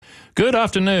Good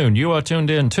afternoon. You are tuned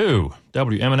in to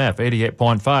WMNF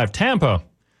 88.5 Tampa.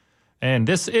 And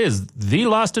this is the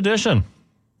last edition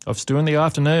of Stu in the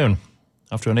Afternoon.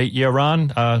 After an 8-year run,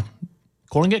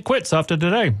 calling it quits after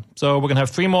today. So we're going to have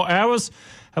 3 more hours,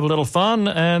 have a little fun,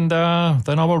 and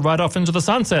then I will ride off into the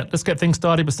sunset. Let's get things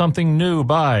started with something new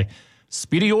by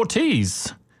Speedy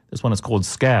Ortiz. This one is called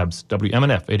Scabs,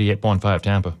 WMNF 88.5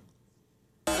 Tampa.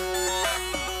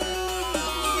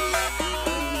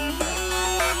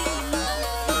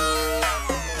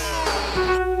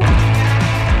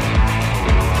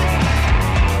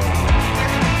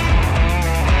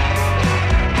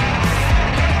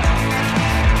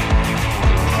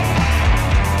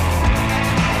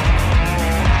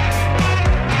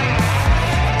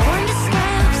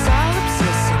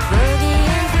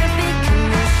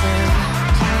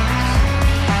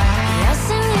 Yes,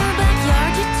 in your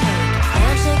backyard you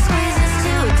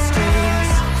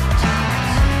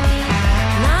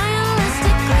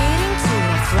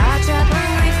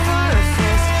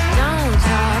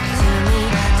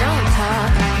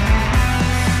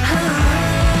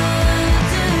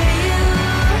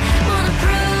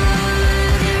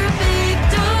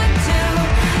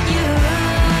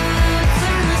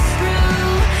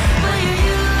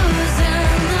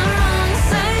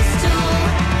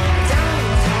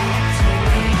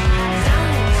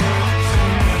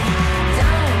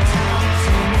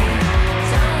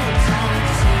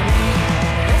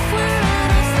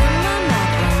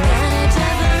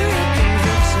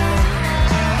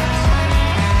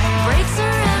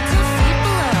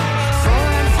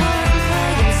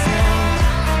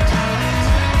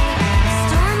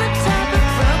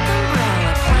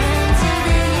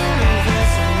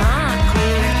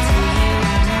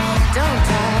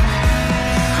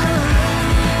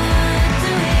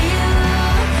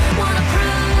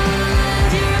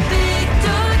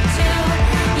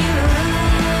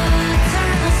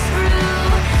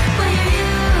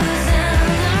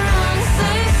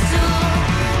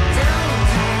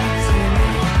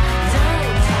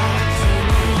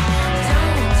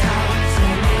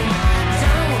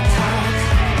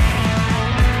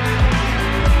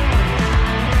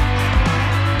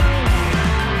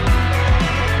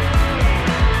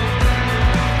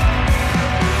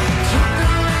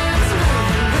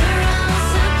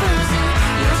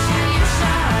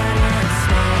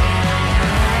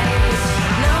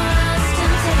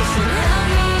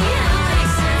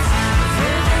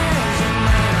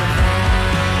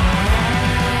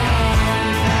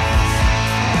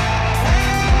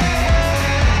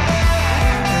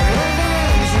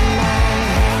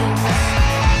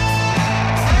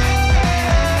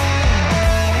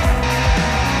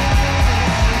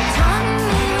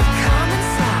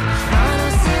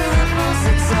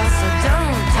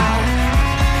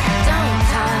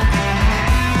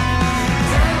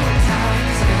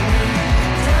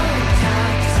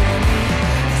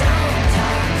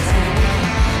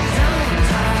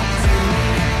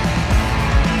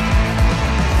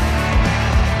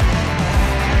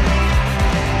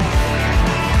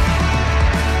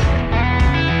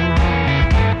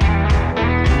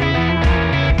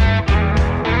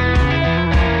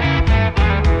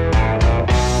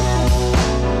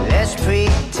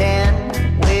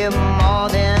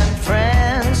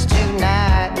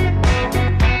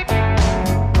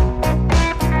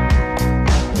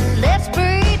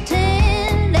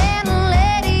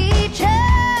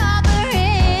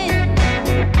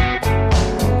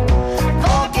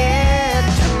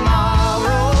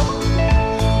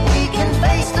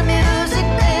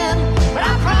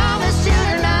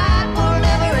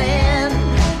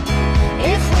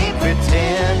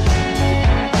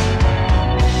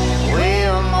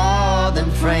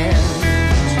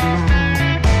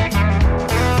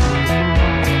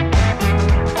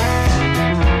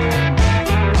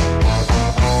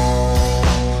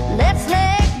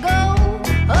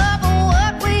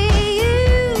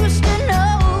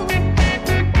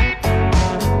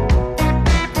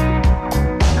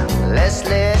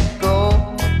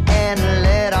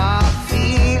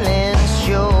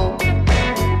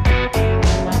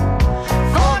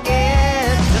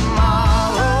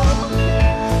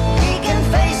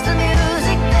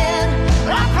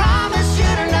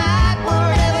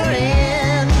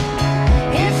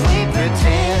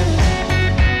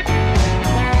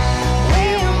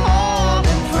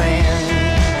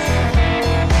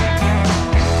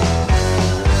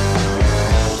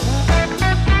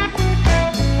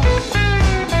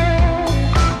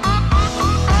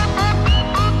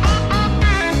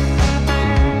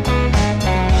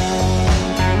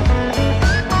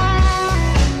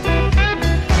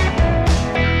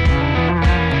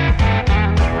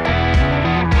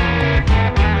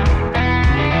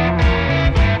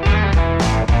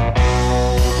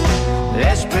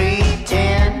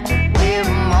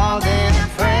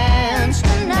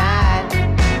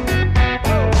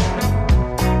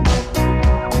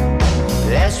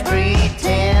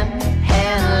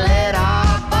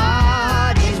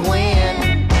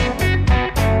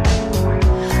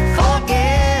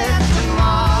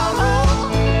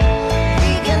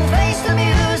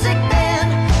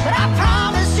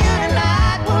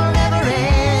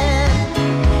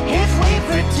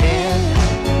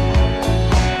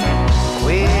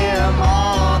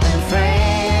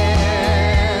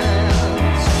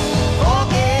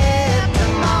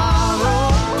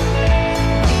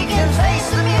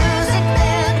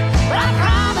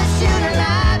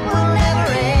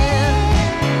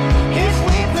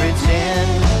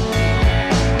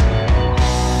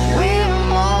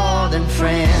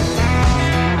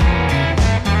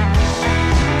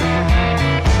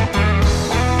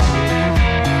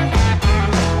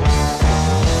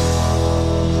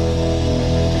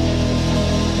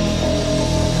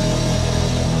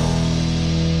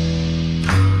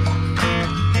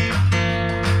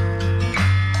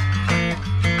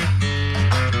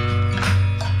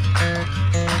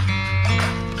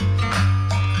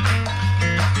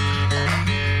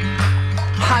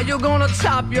you gonna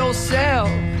top yourself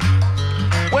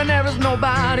when there is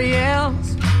nobody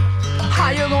else? How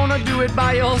you gonna do it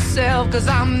by yourself? 'Cause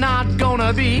I'm not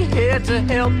gonna be here to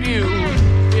help you.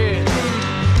 Yeah.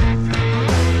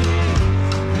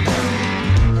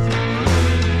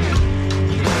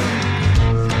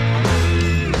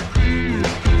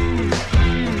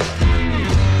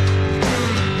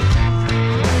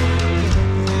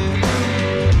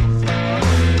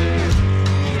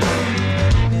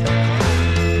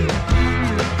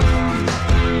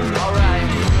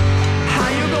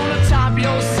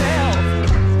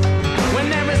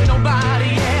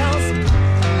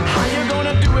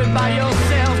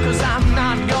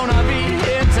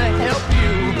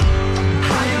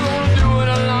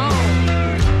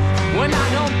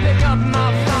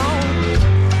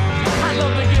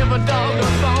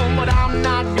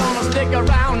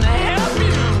 Around to help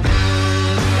you.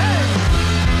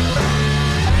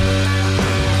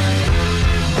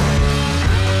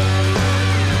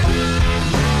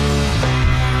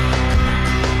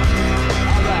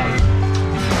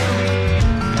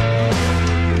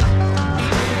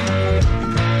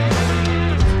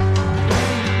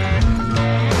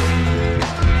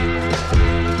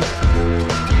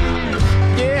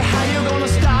 Yeah, how you gonna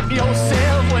stop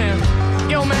yourself when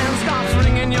your man stops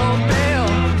ringing your bell?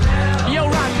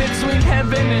 Between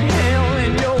heaven and hell,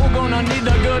 and you're gonna need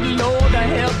the good Lord to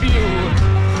help you.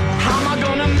 How am I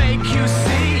gonna make you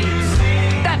see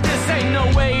that this ain't no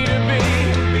way to be?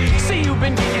 See, you've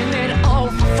been getting it all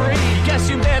for free. Guess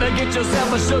you better get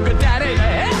yourself a sugar daddy to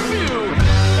help you.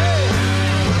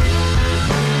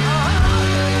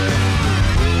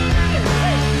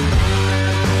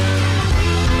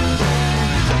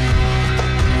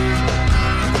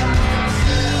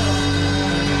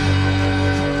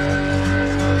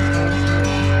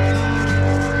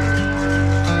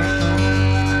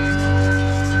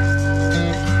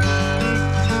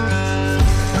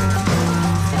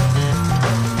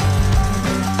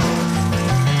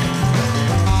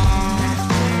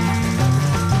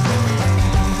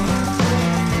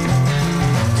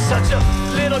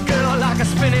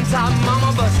 Spinning top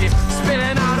mama, but she's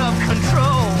spinning out of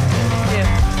control. Yeah,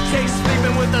 take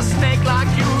sleeping with a snake like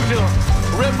you do.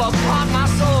 Rip apart my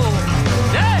soul.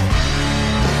 Yeah.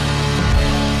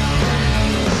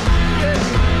 Yeah.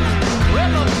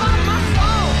 Rip apart my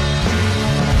soul.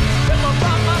 Rip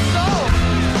apart my soul.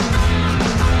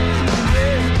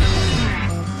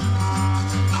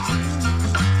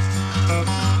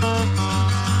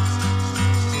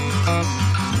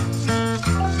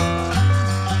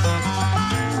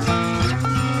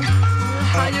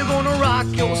 Rock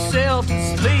yourself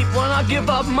to sleep when I give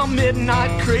up my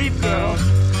midnight creep, girl.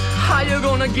 How you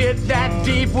gonna get that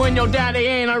deep when your daddy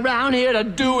ain't around here to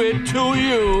do it to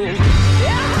you?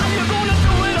 Yeah, how you gonna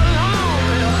do it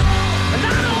alone? And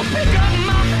I don't pick up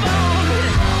my phone.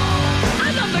 I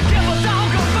love to give a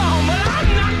dog a bone, but I'm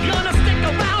not gonna stick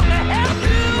around to help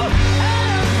you.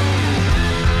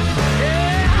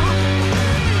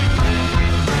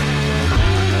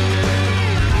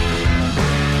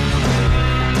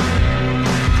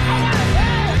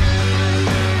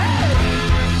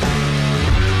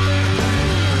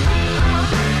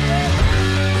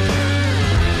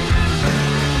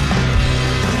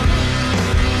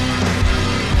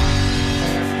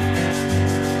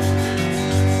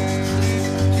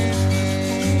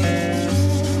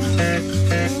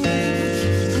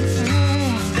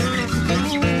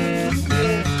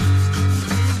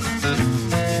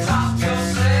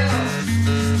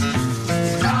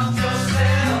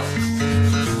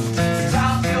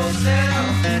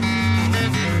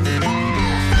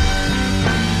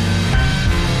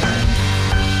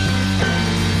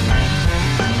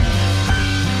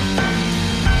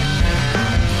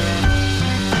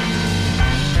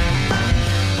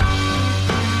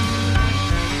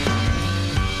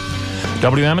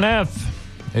 WMNF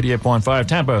 88.5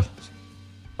 Tampa.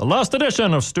 The last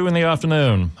edition of Stu in the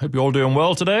Afternoon. Hope you're all doing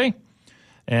well today.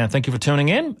 And thank you for tuning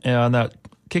in. And that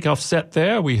kickoff set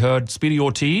there, we heard Speedy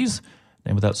Ortiz. The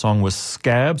name of that song was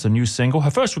Scabs, a new single. Her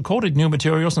first recorded new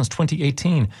material since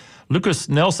 2018. Lucas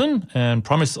Nelson and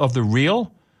Promise of the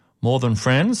Real, More Than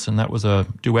Friends. And that was a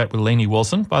duet with Lainey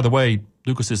Wilson. By the way,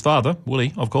 Lucas's father,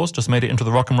 Willie, of course, just made it into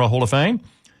the Rock and Roll Hall of Fame.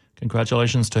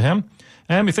 Congratulations to him.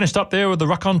 And we finished up there with the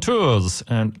Raconteurs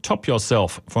and Top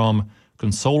Yourself from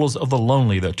Consolers of the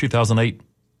Lonely, their 2008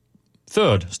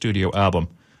 third studio album.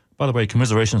 By the way,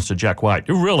 commiserations to Jack White,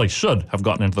 who really should have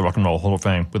gotten into the Rock and Roll Hall of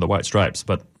Fame with the White Stripes,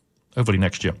 but hopefully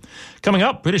next year. Coming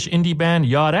up, British indie band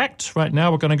Yard Act. Right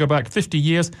now, we're going to go back 50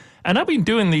 years. And I've been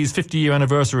doing these 50-year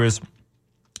anniversaries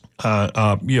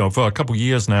for a couple of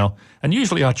years now. And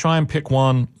usually I try and pick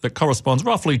one that corresponds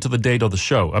roughly to the date of the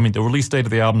show. I mean, the release date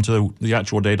of the album to the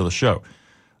actual date of the show.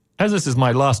 As this is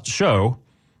my last show,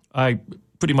 I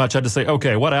pretty much had to say,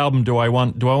 okay, what album do I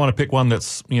want? Do I want to pick one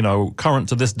that's, current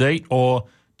to this date, or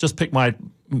just pick my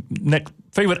next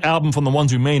favorite album from the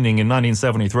ones remaining in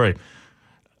 1973?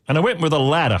 And I went with the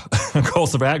latter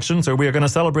course of action, so we are going to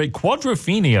celebrate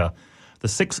Quadrophenia, the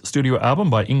sixth studio album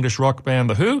by English rock band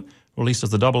The Who, released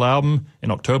as a double album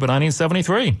in October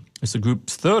 1973. It's the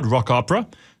group's third rock opera,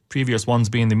 previous ones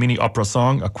being the mini opera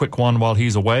song A Quick One While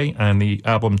He's Away and the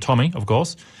album Tommy, of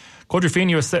course.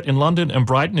 Quadrophenia is set in London and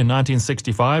Brighton in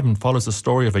 1965 and follows the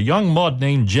story of a young mod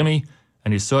named Jimmy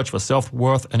and his search for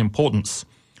self-worth and importance.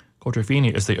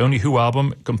 Quadrophenia is the only Who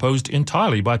album composed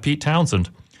entirely by Pete Townsend.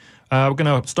 We're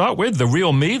going to start with The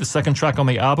Real Me, the second track on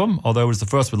the album, although it was the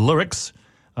first with lyrics.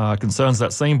 Concerns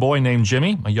that same boy named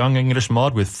Jimmy, a young English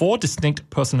mod with 4 distinct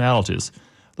personalities.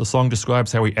 The song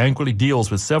describes how he angrily deals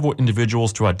with several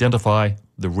individuals to identify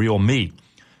the real me.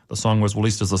 The song was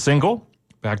released as a single,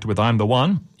 backed with I'm the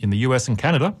One, in the US and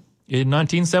Canada in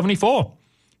 1974.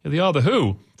 Here they are, The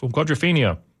Who, from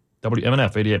Quadrophenia,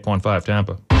 WMNF 88.5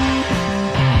 Tampa.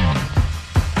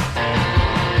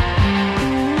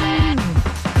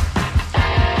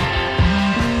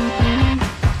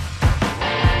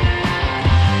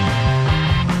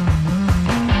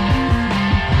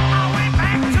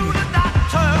 Doctor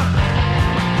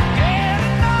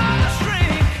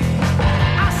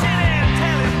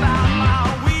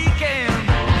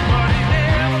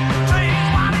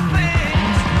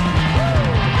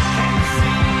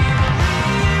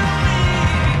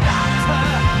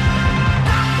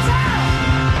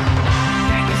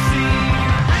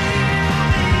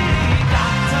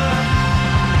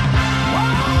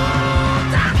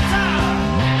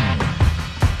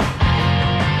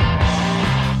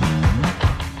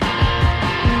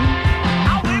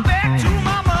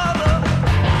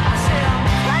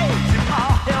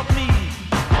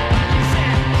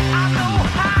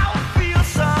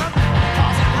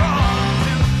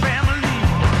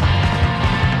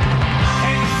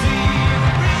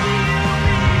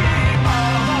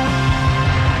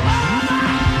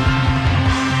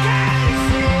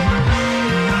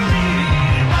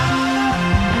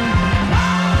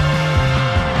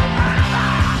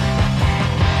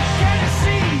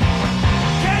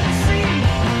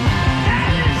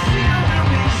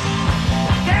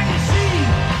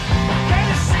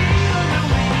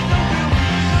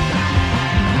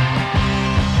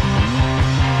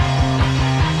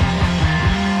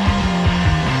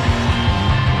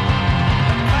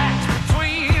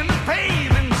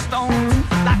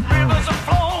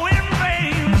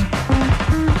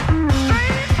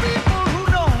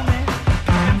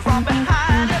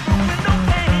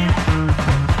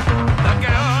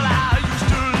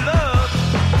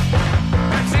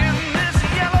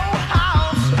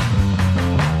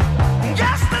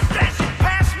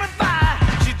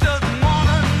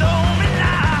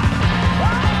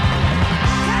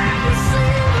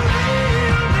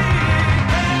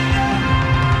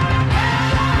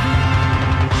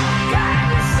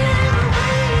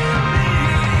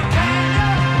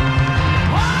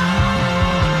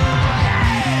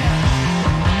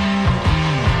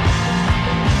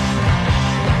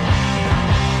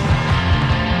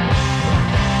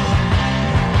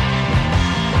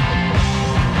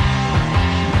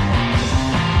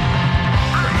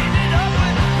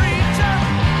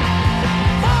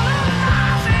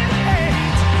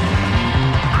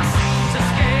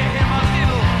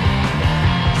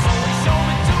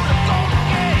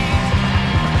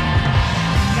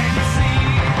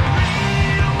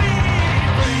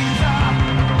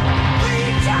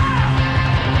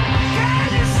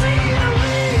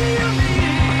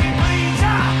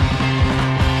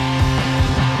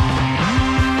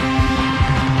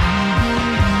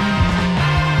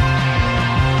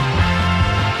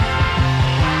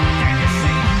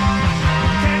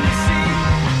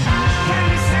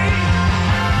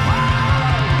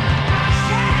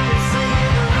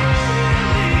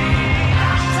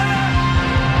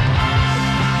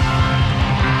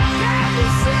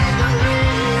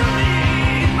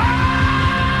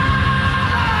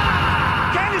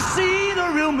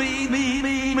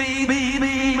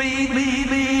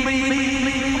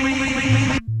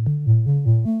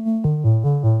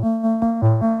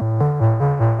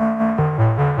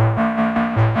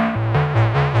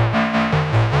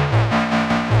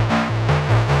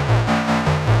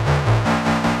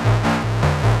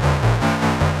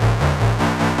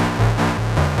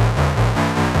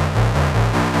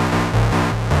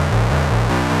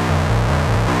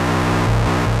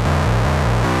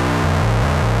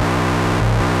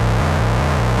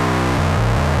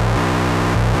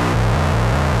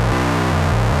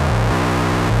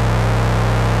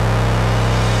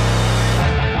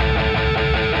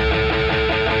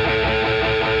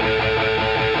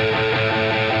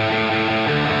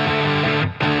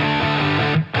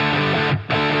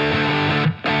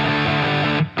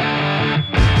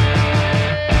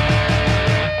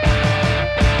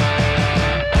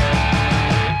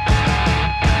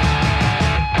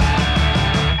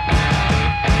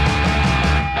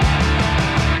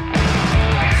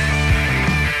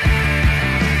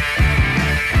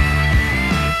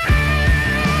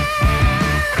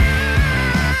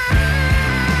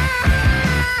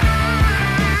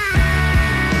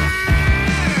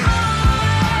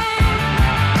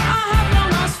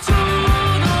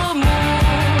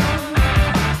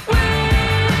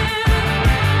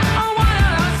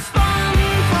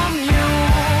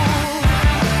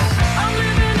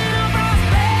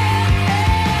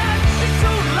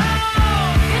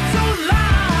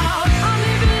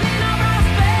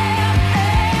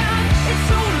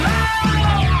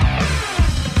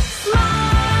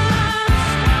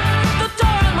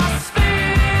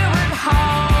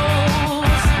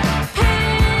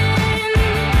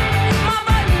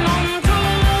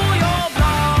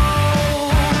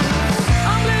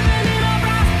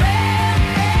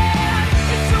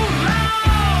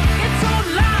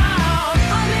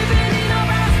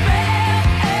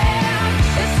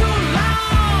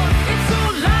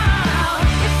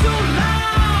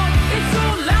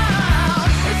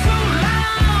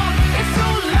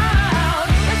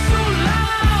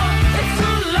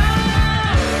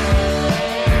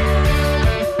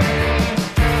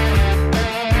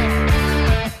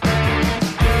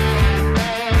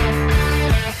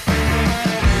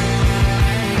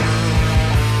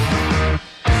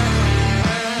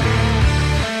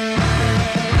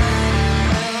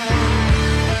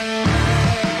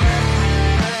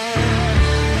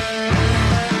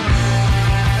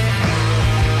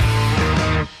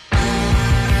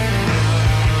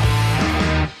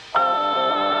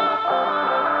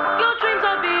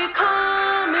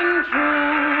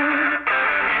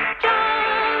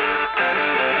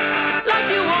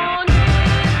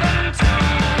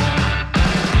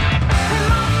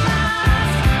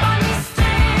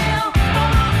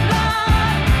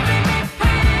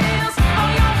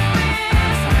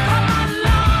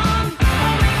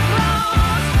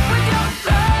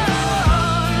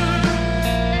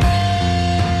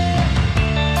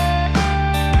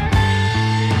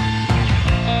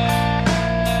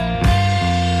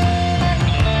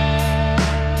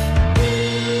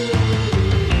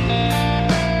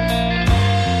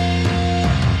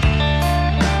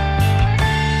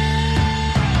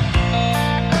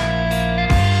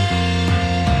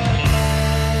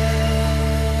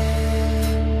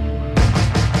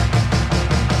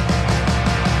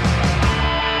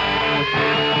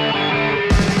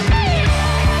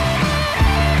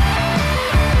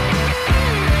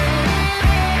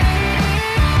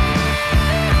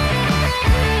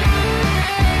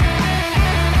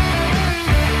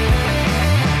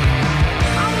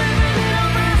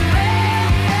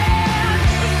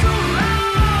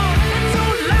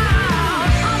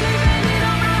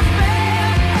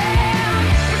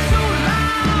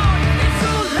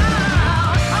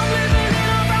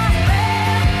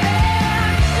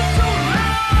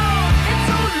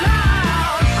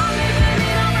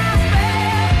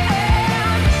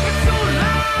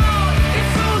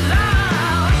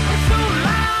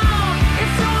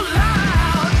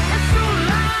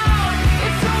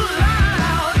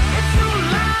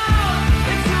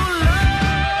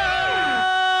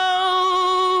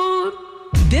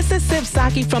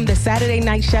Saki from the Saturday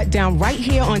Night Shutdown right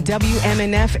here on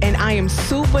WMNF, and I am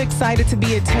super excited to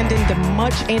be attending the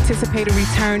much-anticipated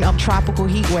return of Tropical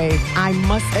Heatwave. I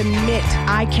must admit,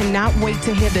 I cannot wait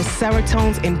to hear the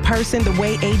Serotones in person the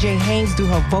way AJ Haynes do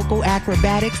her vocal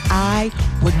acrobatics. I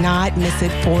would not miss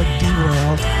it for the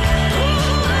world.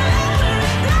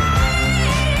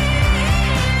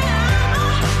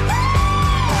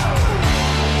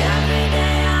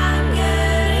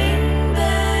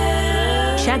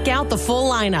 Check out the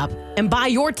full lineup and buy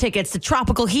your tickets to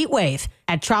Tropical Heatwave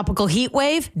at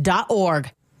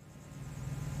tropicalheatwave.org.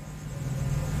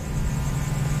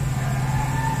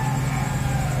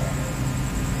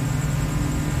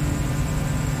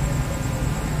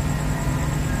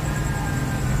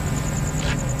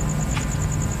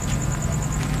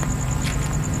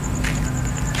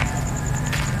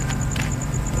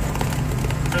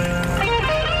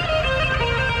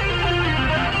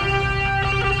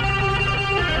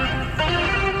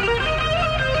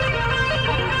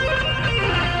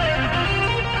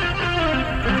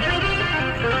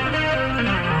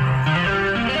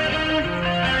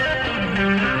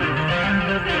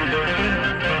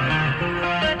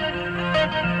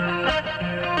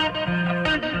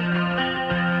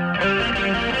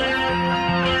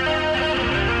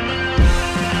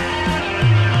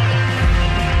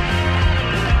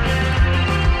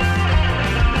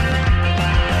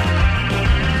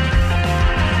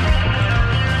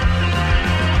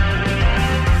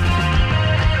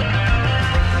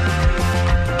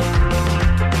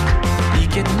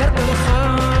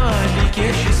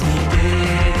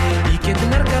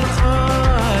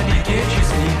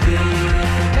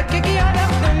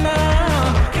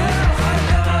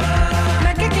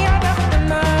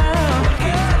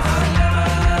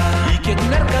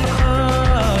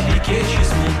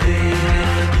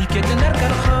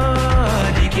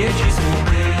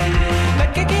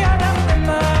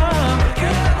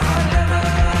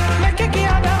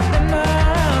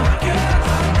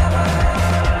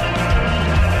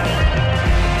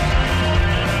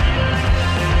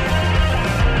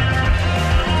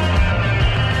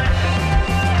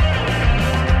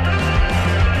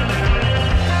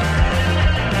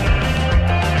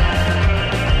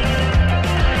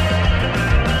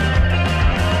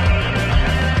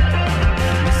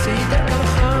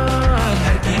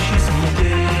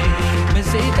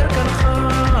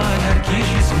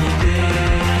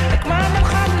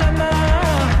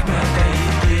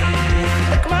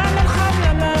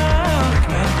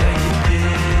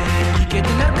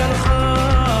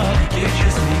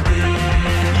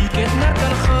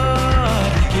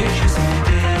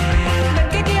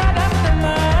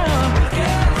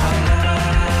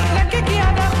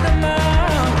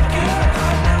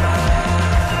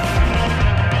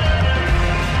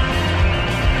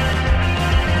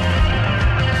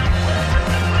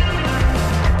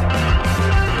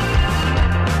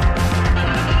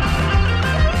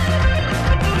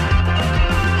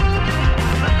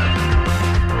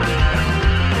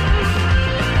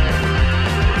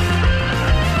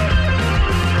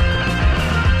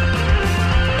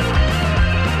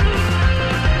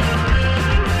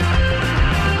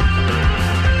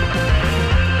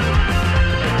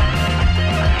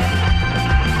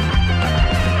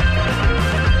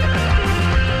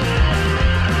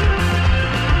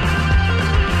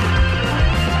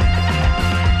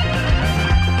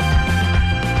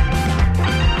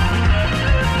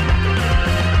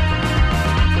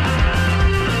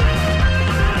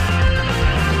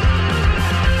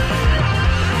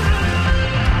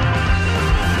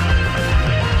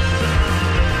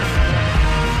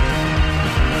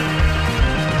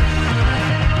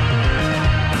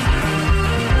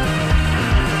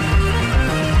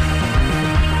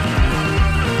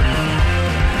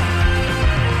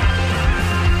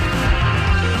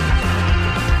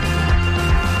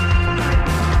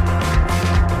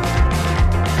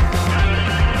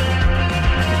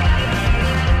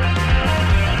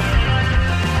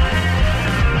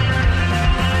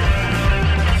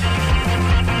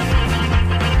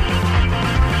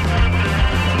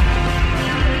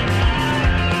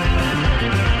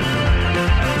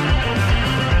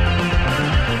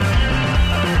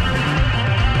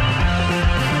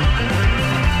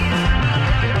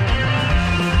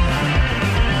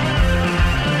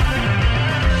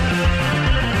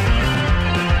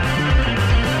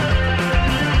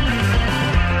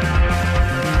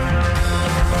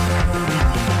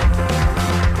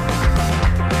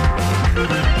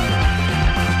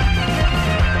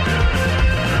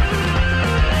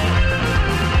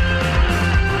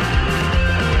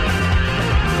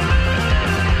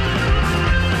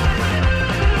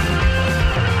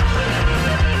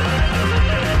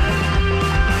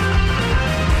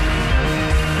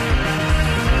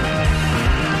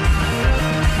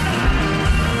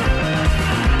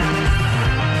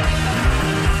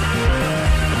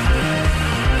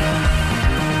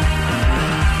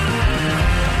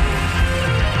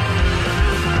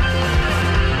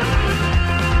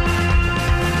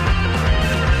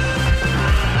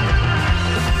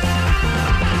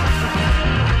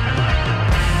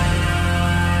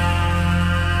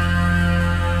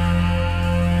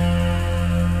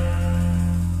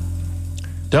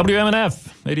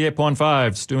 WMNF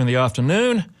 88.5, Stu in the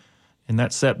Afternoon. In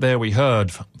that set there, we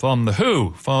heard from The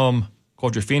Who, from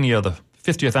Quadrophenia, the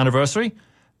 50th anniversary,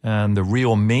 and The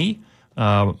Real Me.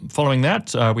 Following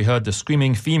that, we heard The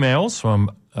Screaming Females from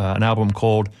an album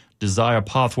called Desire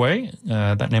Pathway.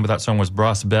 That name of that song was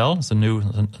Brass Bell. It's a new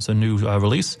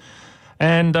release.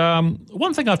 And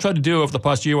one thing I've tried to do over the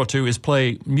past year or two is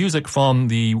play music from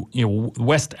the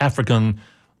West African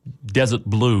desert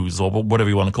blues, or whatever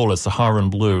you want to call it,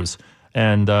 Saharan blues.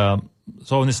 And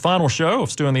so in this final show of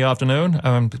Stu in the Afternoon,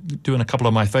 I'm doing a couple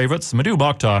of my favorites. Madhu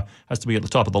Mokhtar has to be at the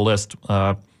top of the list,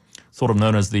 sort of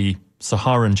known as the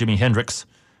Saharan Jimi Hendrix.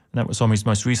 And that was from his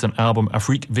most recent album,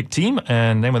 Afrique Victime,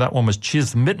 and the name of that one was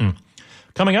Chiz Mitten.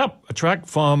 Coming up, a track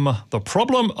from The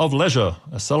Problem of Leisure,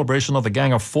 a celebration of the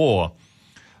Gang of Four.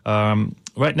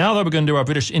 Right now, though, we're going to do our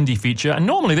British indie feature, and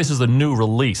normally this is a new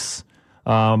release.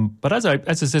 But as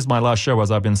this is my last show,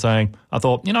 as I've been saying, I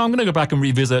thought, I'm going to go back and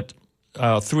revisit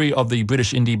 3 of the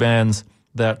British indie bands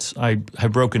that I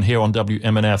have broken here on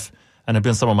WMNF and have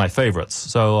been some of my favorites.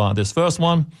 So this first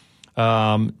one,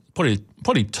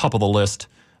 pretty top of the list,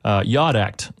 Yard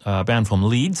Act, a band from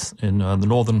Leeds in the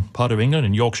northern part of England,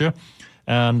 in Yorkshire.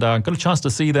 And got a chance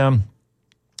to see them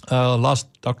last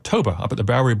October up at the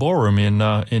Bowery Ballroom in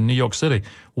New York City.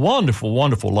 Wonderful,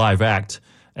 wonderful live act.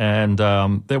 And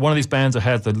they're one of these bands that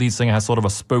has, the lead singer has sort of a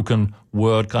spoken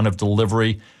word kind of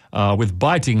delivery with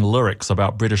biting lyrics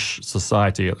about British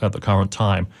society at the current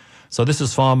time. So this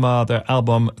is from their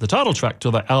album, the title track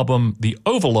to their album, The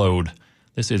Overload.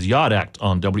 This is Yard Act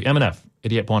on WMNF,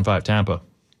 88.5 Tampa.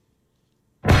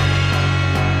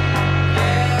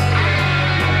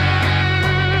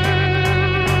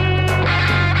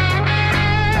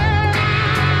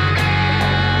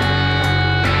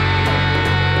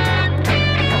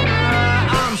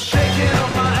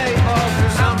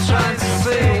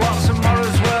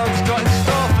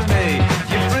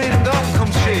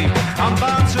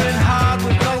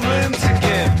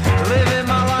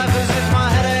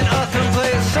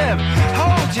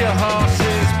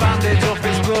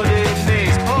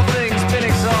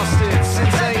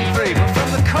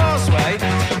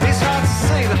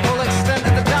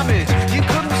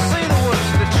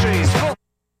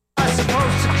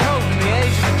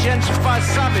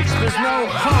 Savage, there's no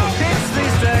hope. Kids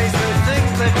these days, they think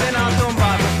they've been outdone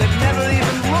by, but they've never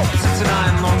even looked at an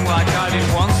iron lung like I did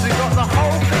once. They got the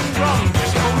whole thing wrong,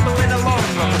 just bumbling along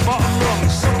on the bottom rung,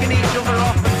 sucking each other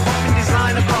off and fucking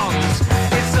designer bonds.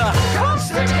 It's a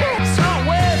constant hit, it's not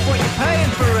worth what you're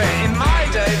paying for it. In my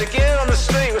day, the gear on the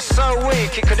street was so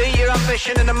weak, it could eat your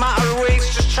ambition in a matter of weeks,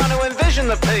 just trying to envision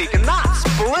the peak, and that's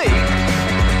bleak.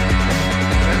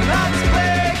 And that's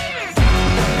big.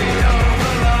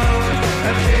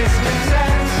 A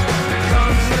discontent, the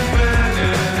constant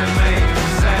burden of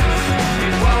making sense.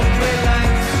 It won't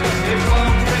relent, it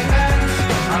won't repent.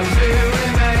 I'll do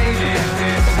remain in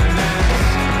dissonance.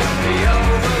 The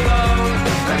overload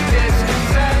of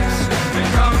discontent, the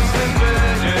constant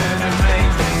burden of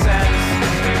making sense.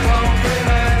 It won't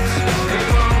relent, it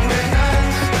won't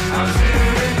repent. I'll do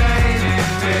remain in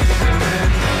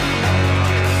dissonance.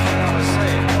 I'll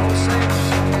say it, I'll say it.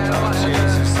 Yeah, that's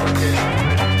Jesus, okay.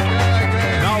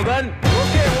 Then,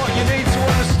 look at what you need to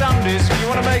understand is, if you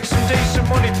want to make some decent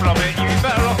money from it, you'd be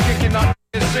better off kicking that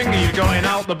singer you got in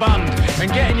out the band and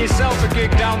getting yourself a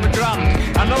gig down the Grand.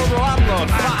 I know the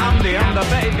landlord, Fat Andy, and I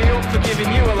bet he'd be up for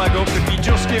giving you a leg up if you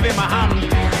just give him a hand.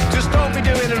 Just don't be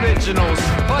doing originals,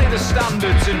 play the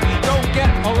standards and don't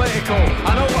get political.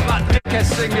 I know what that dickhead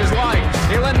singer's like.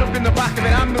 He'll end up in the back of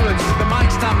an ambulance with the mic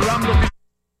stand rammed up his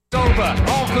over,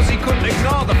 all because he couldn't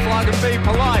ignore the flag and be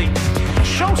polite.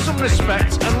 Show some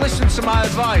respect and listen to my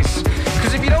advice,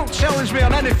 because if you don't challenge me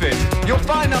on anything, you'll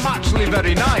find I'm actually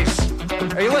very nice.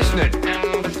 Are you listening?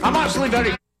 I'm actually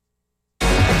very...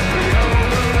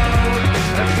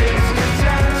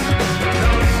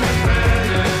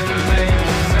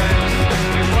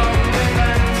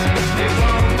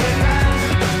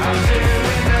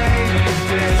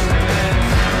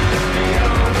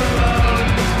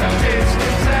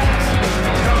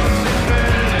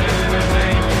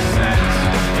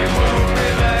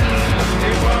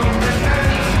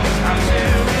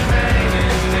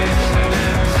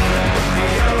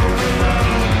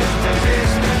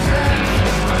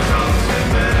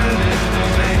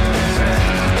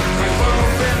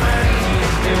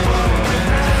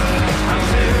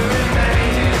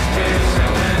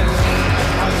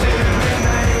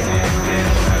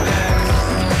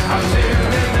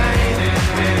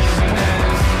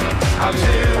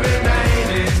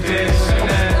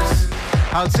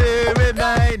 How to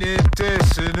remain in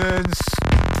dissonance.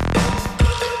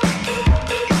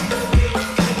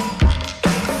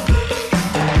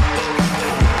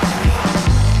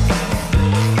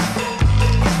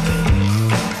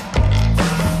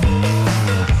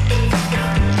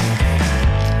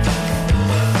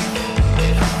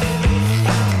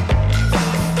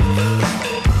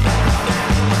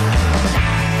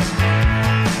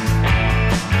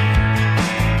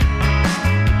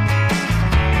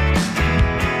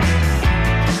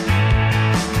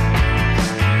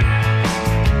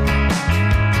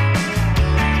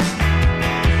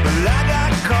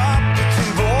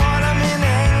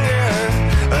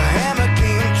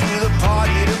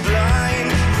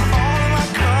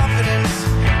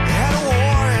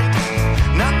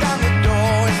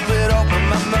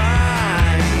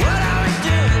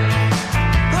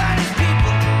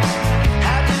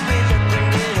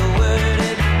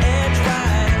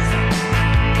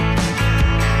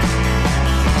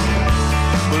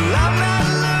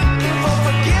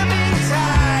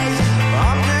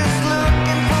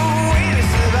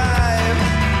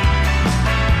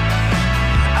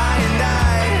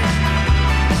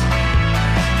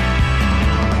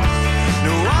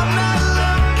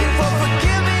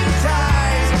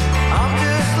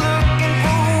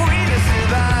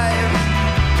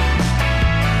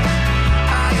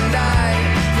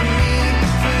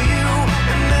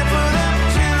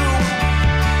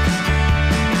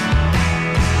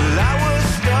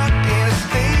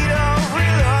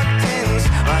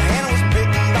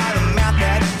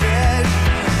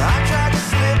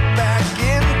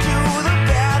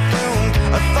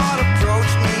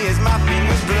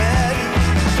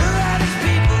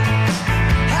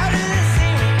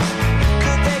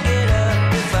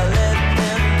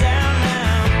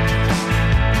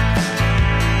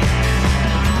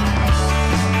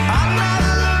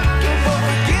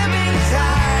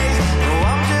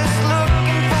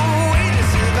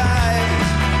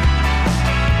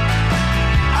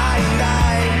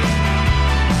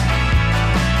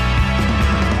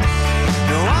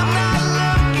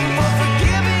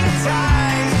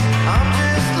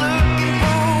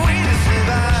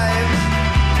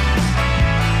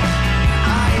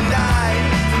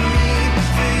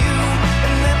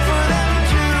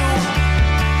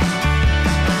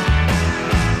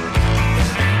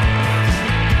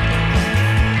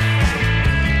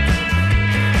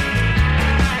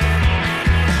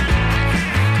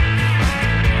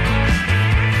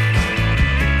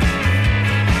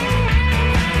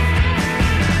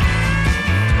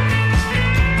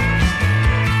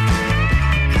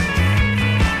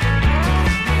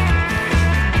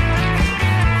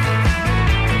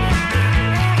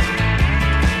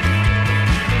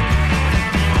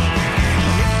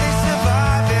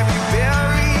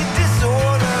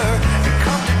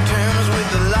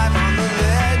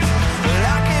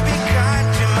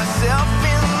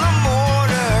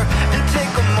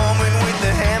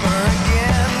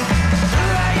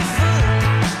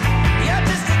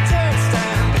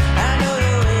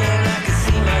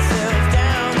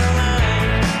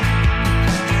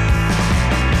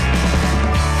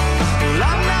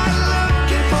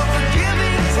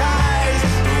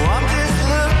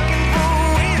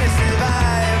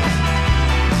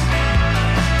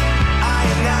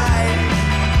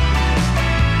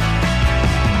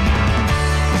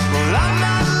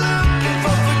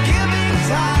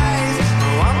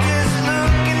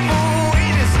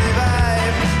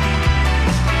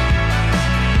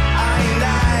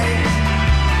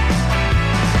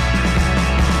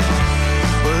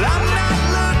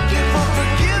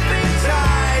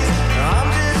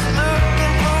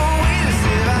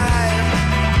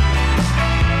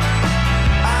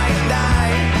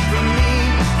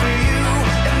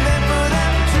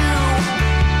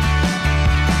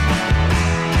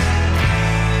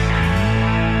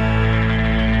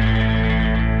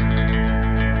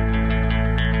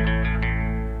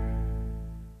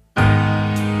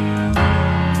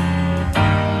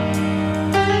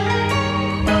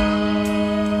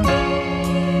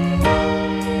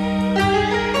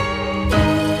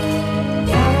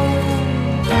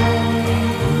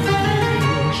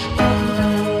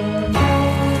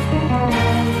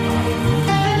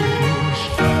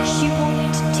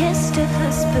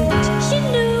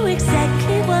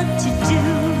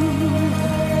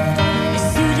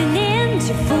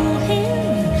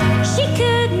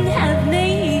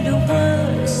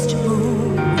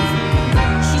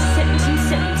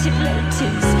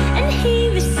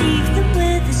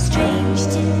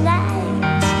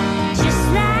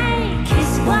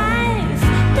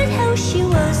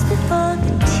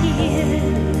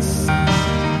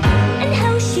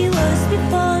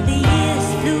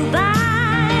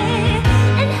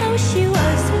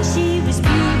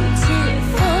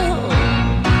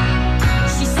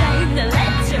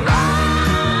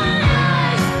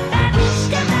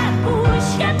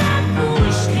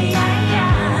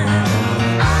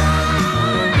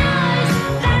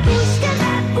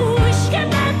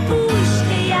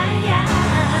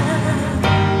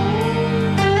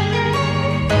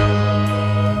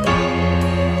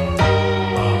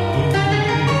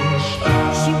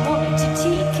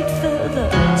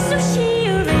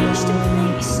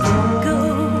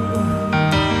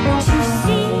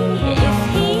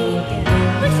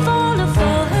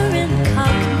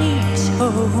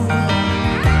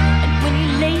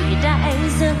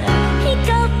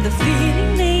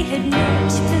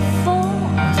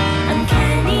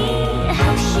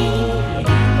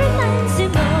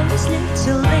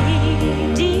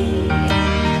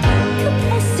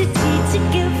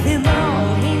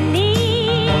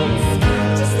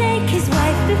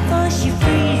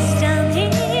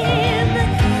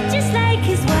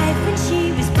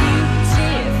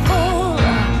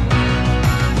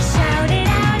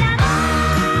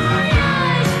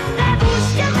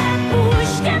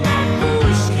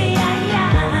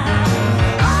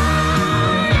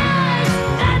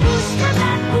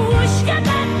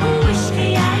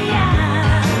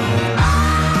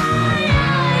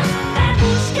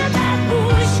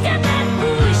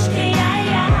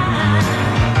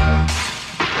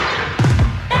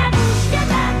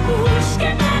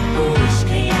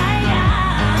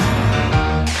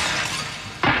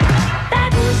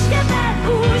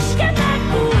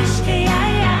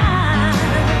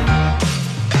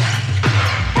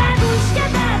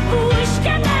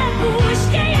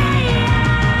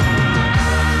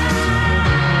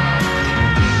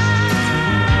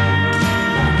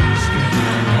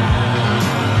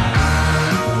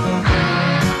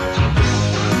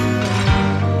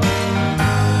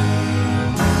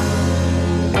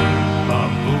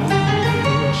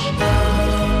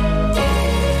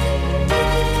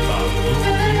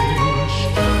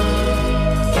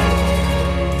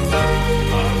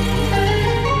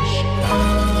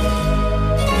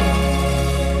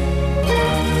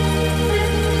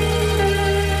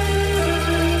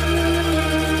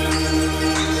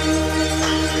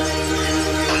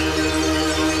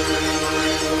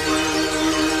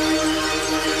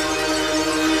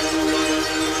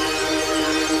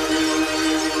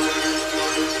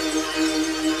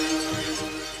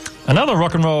 Another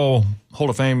Rock and Roll Hall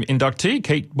of Fame inductee,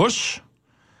 Kate Bush,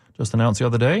 just announced the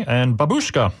other day, and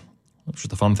Babushka, which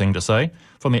is a fun thing to say,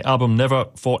 from the album Never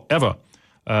Forever.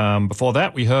 Before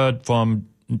that, we heard from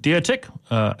Dietik,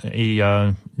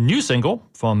 a new single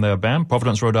from their band,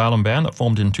 Providence, Rhode Island band that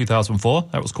formed in 2004.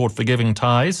 That was called Forgiving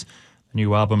Ties. The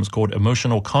new album is called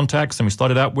Emotional Contacts, and we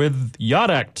started out with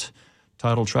Yard Act,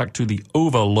 title track to The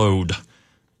Overload.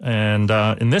 And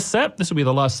in this set, this will be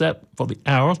the last set for the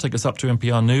hour, take us up to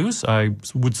NPR News, I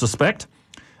would suspect.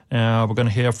 We're going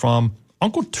to hear from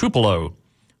Uncle Tupelo,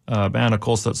 a band, of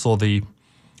course, that saw the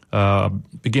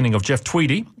beginning of Jeff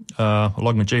Tweedy,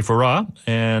 along with Jay Farrar,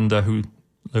 and who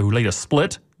later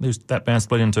split. That band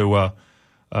split into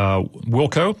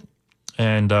Wilco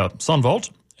and Sunvolt,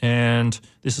 and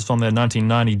this is from their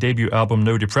 1990 debut album,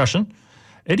 No Depression.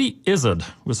 Eddie Izzard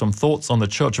with some thoughts on the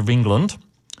Church of England.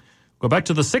 Go back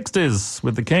to the 60s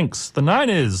with the Kinks, the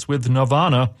 90s with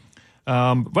Nirvana.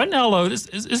 Right now, though, this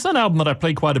is an album that I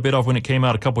played quite a bit of when it came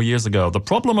out a couple years ago, The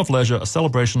Problem of Leisure, a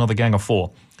celebration of the Gang of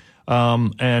Four.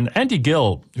 And Andy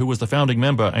Gill, who was the founding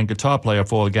member and guitar player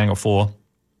for the Gang of Four,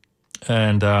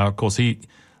 and of course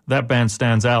that band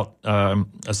stands out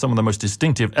as some of the most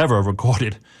distinctive ever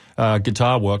recorded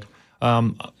guitar work.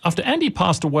 After Andy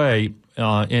passed away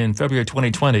in February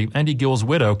 2020, Andy Gill's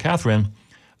widow, Catherine,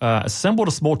 assembled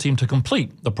a small team to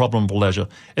complete The Problem of Leisure.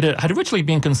 It had originally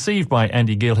been conceived by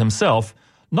Andy Gill himself,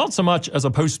 not so much as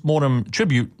a post-mortem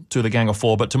tribute to the Gang of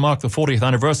Four, but to mark the 40th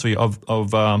anniversary of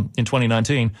in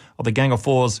 2019 of the Gang of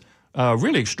Four's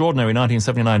really extraordinary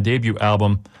 1979 debut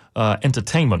album,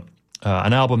 Entertainment,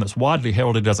 an album that's widely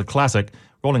heralded as a classic.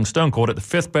 Rolling Stone called it the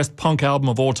fifth best punk album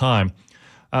of all time.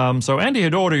 So Andy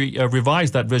had already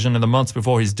revised that vision in the months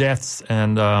before his deaths,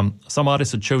 and some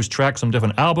artists had chose tracks from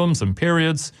different albums and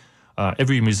periods.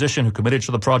 Every musician who committed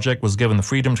to the project was given the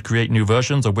freedom to create new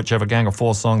versions of whichever Gang of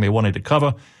Four song they wanted to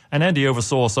cover, and Andy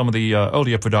oversaw some of the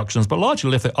earlier productions, but largely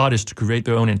left the artists to create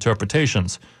their own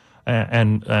interpretations.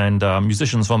 And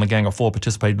musicians from the Gang of Four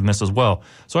participated in this as well.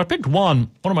 So I picked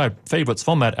one of my favorites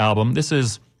from that album. This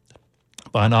is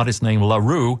by an artist named La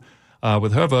Rue,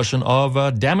 with her version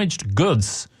of Damaged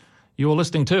Goods. You are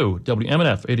listening to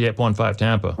WMNF 88.5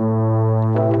 Tampa.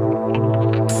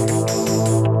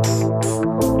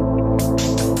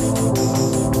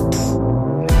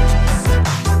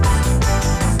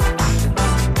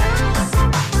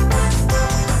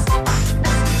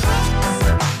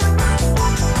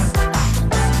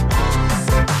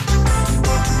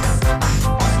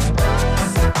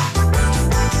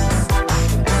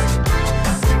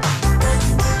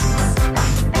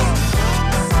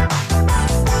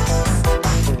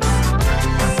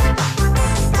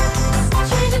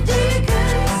 Change the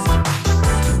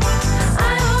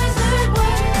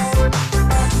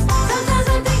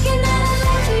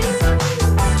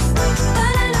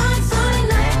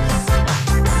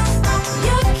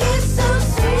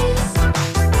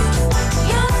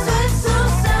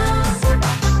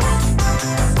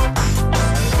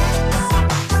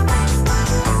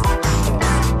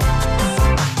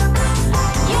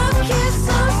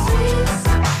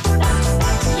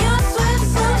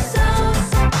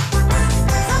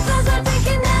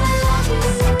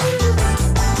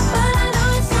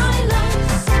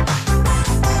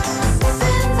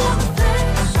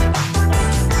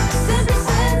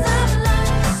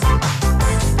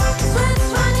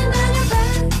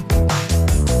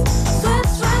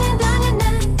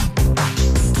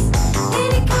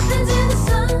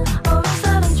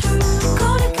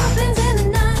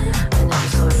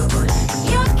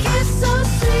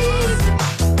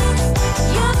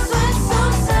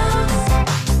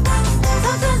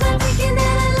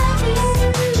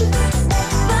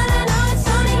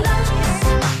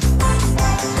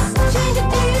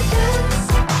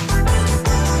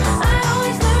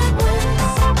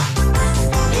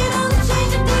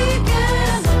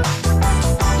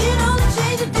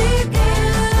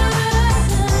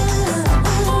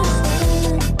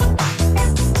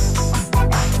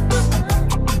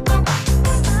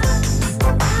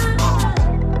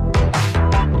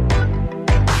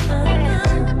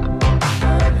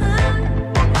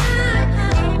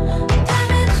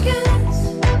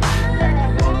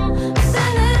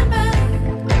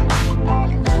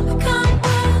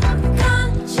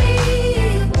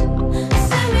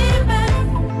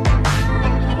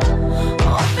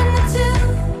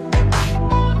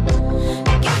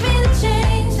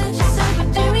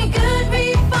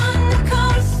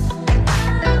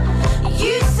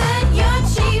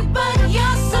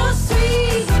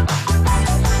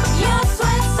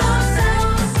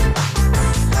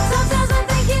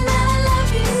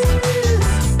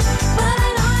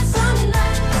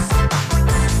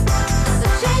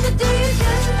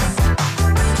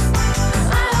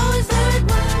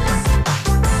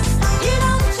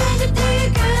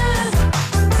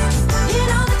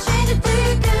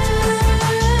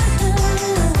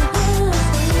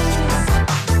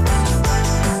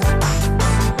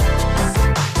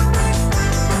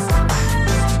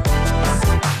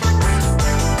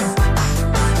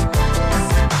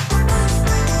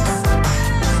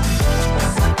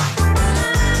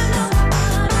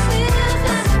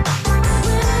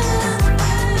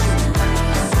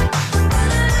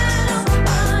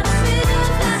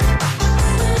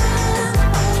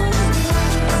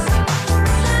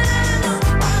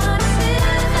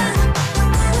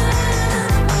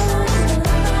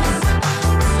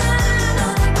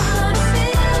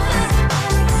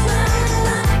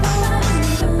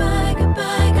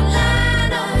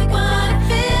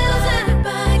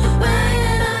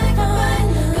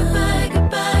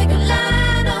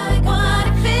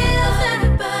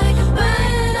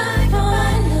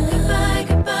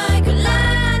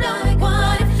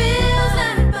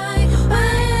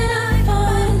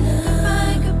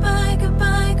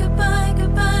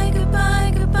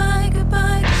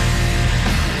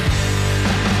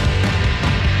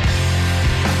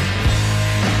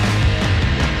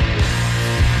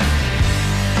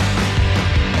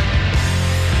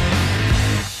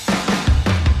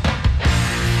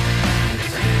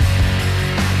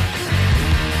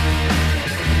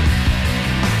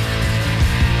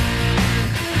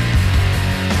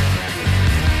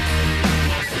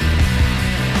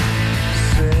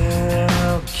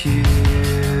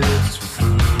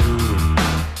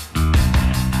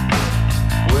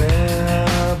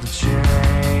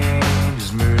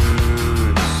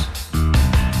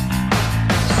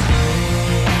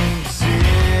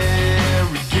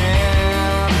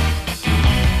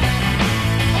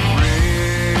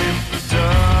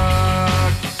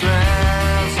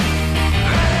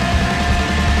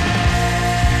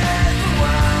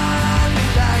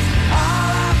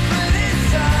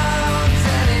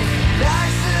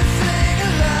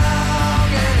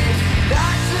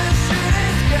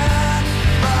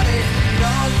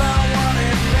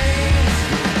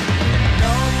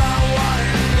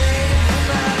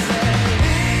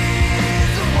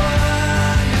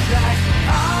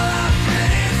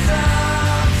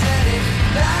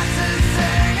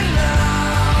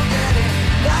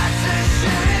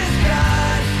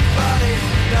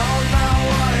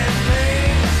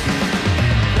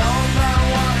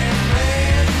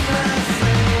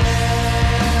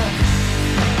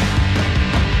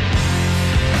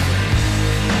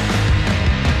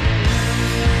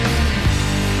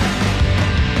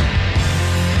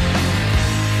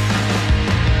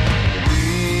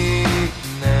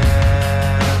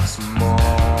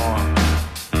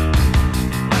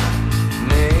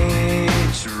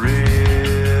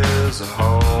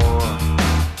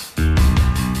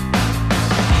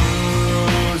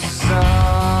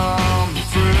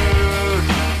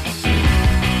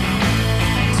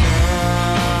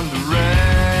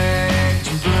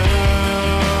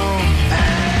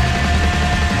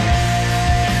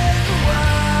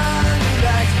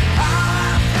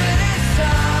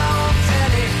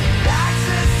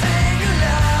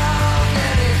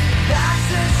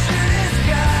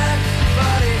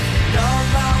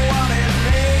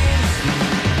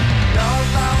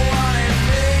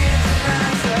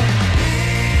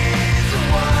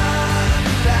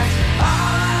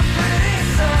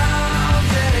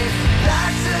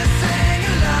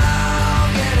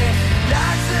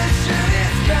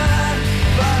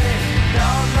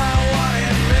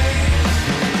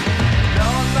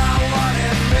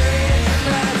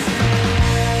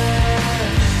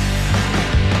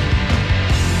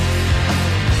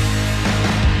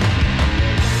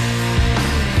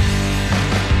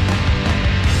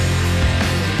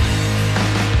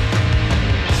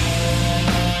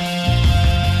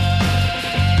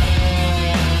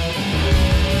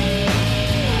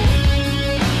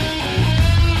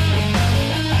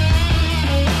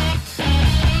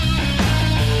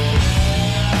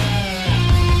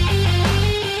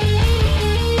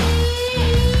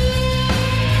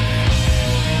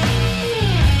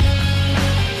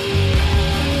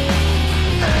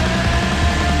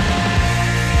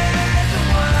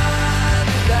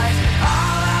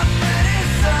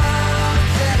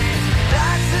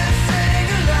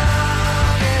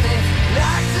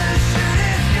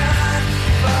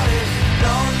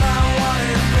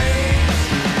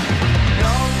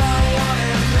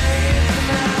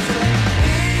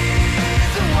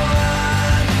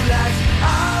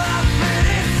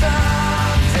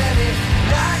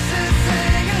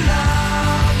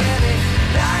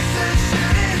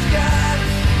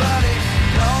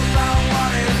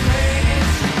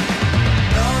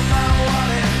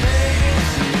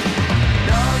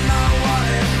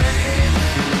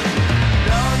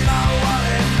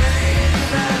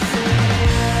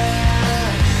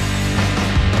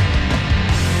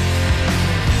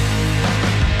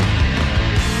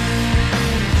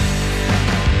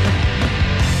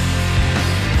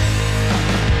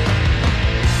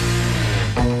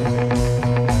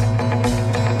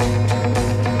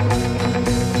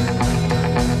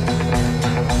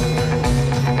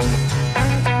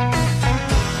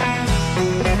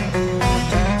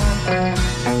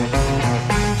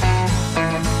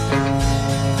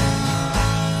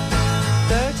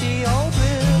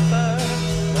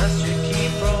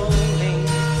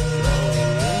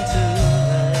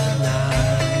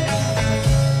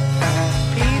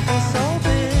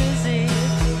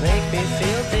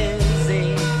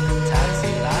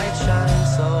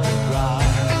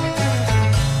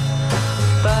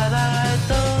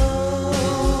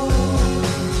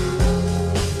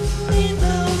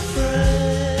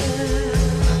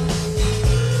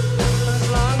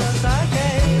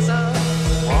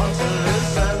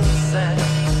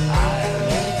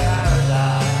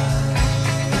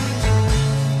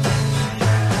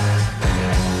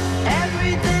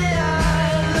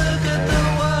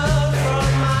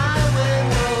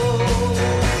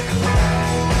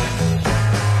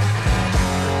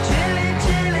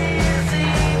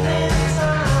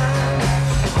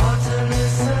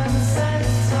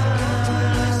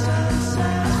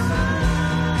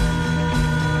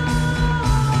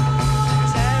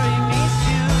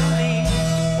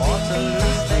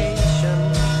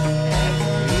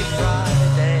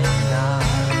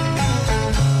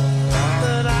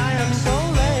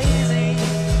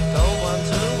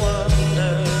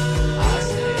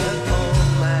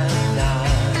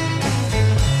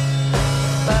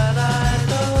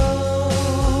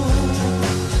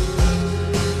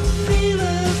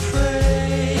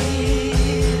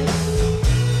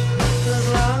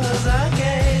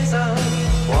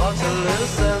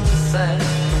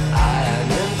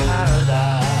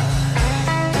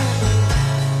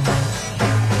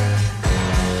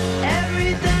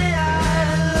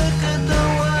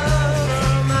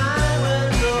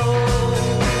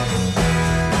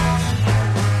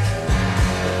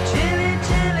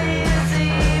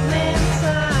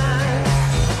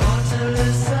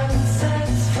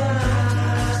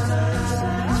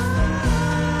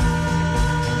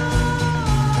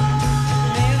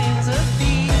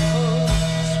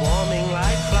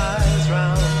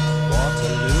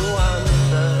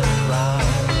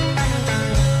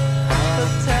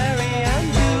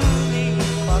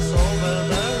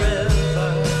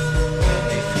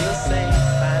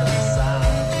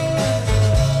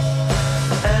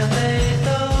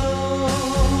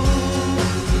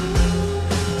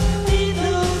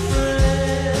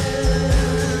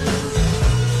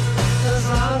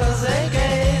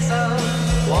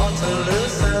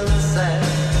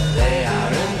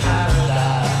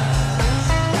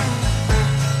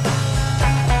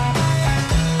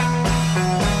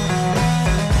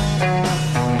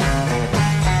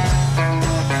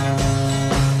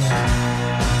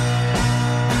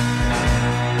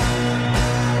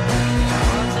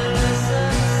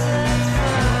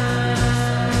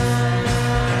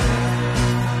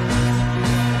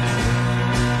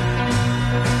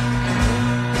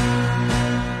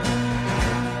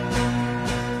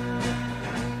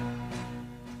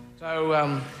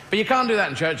But you can't do that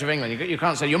in Church of England. You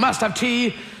can't say, you must have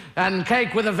tea and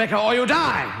cake with a vicar or you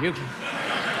die.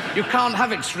 You can't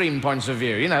have extreme points of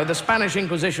view. You know, the Spanish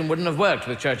Inquisition wouldn't have worked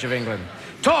with Church of England.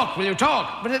 Talk, will you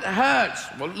talk? But it hurts.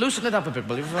 Well, loosen it up a bit,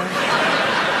 will you?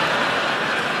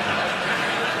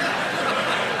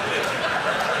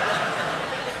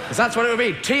 Because that's what it would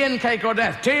be. Tea and cake or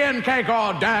death. Tea and cake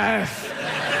or death.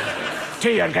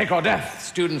 Tea and cake or death.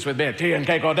 Students with beer. Tea and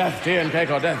cake or death. Tea and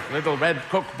cake or death. Little red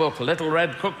cookbook. Little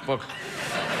red cookbook.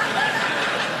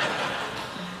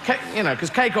 You know, because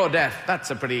cake or death, that's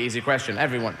a pretty easy question.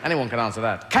 Anyone can answer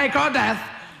that. Cake or death?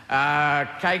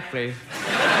 Cake, please.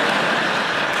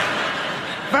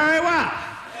 Very well.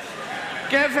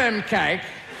 Give him cake.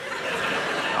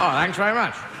 Oh, thanks very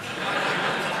much.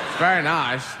 It's very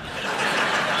nice.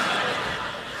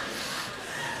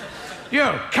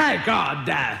 You, cake or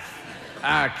death?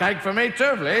 Cake for me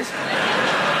too, please.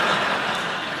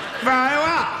 Very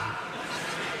well.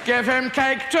 Give him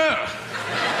cake too.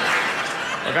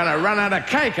 We're gonna run out of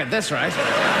cake at this rate.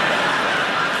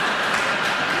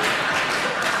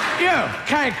 You,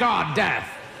 cake or death?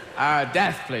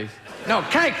 Death, please. No,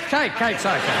 cake, sorry, cake.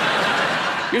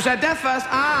 You said death first?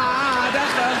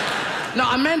 Death first. No,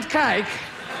 I meant cake.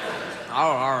 Oh,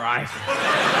 all right.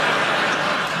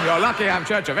 You're lucky I'm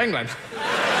Church of England.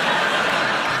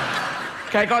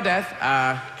 Cake or death?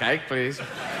 Cake, please.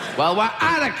 Well, we're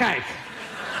out of cake.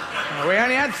 We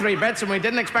only had 3 bits and we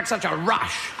didn't expect such a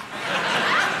rush.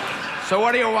 So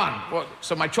what do you want? Well,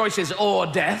 so my choice is or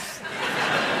death.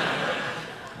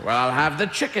 Well, I'll have the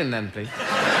chicken then, please.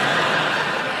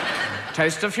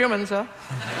 Taste of human, sir.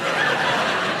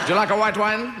 Would you like a white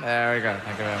wine? There we go.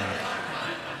 Thank you very much.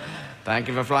 Thank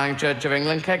you for flying Church of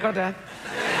England. Cake or death?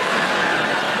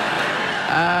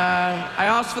 I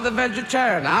asked for the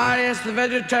vegetarian. Yes, the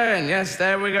vegetarian. Yes,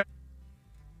 there we go.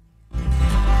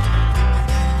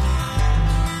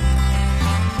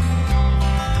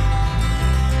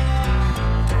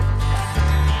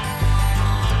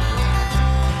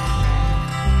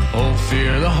 Oh,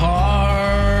 fear the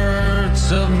hearts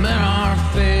of men are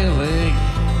failing.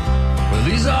 Well,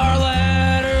 these are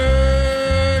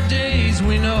latter days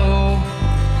we know.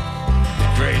 The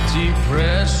Great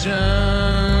Depression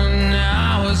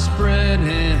now is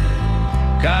spreading.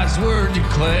 God's word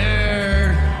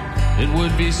declared it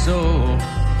would be so.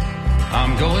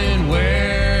 I'm going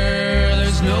where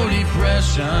there's no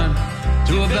depression,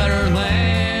 to a better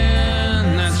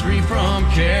land that's free from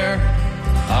care.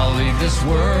 I'll leave this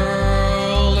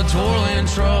world a toiling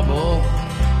trouble.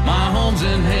 My home's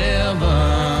in heaven,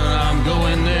 I'm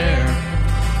going there.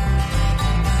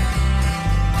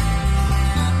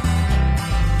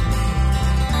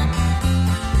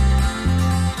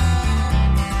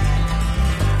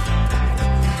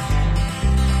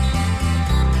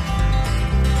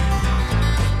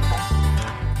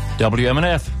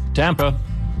 WMNF, Tampa.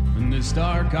 In this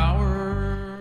dark hour